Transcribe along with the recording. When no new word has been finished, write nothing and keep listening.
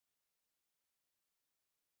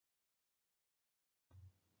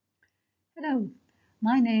Hello,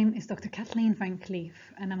 my name is Dr. Kathleen Vancleef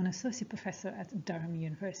and I'm an Associate Professor at Durham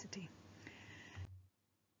University.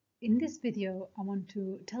 In this video, I want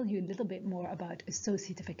to tell you a little bit more about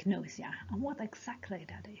associative agnosia and what exactly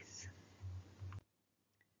that is.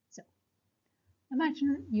 So,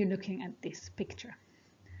 imagine you're looking at this picture.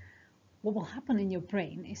 What will happen in your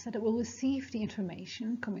brain is that it will receive the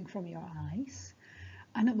information coming from your eyes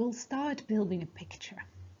and it will start building a picture.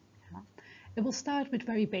 It will start with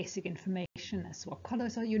very basic information as what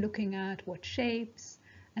colors are you looking at, what shapes,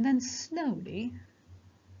 and then slowly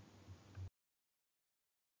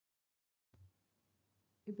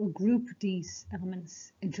it will group these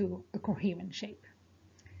elements into a coherent shape.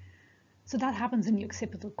 So that happens in the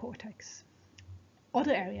occipital cortex.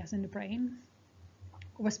 Other areas in the brain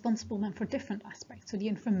are responsible then for different aspects. So the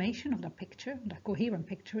information of the picture, the coherent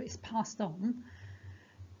picture, is passed on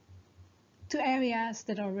to areas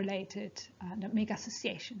that are related, that make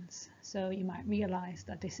associations. So you might realize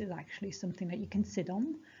that this is actually something that you can sit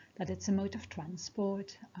on, that it's a mode of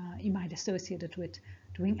transport. You might associate it with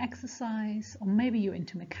doing exercise, or maybe you're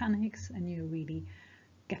into mechanics and you really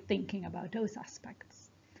get thinking about those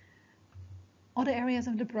aspects. Other areas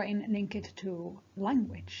of the brain link it to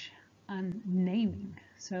language and naming.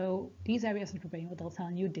 So these areas of the brain will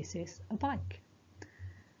tell you this is a bike.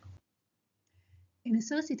 In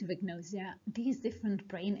associative agnosia, these different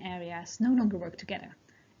brain areas no longer work together.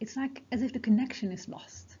 It's like as if the connection is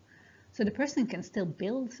lost. So the person can still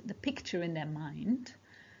build the picture in their mind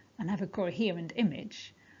and have a coherent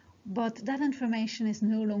image, but that information is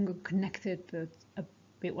no longer connected with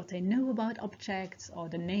what they know about objects or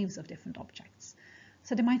the names of different objects.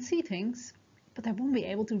 So they might see things, but they won't be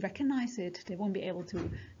able to recognize it, they won't be able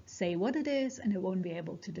to say what it is, and they won't be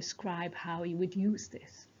able to describe how you would use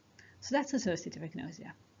this. So that's associative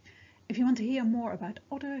agnosia. If you want to hear more about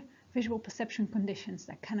other visual perception conditions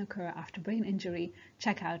that can occur after brain injury,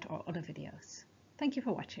 check out our other videos. Thank you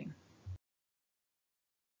for watching.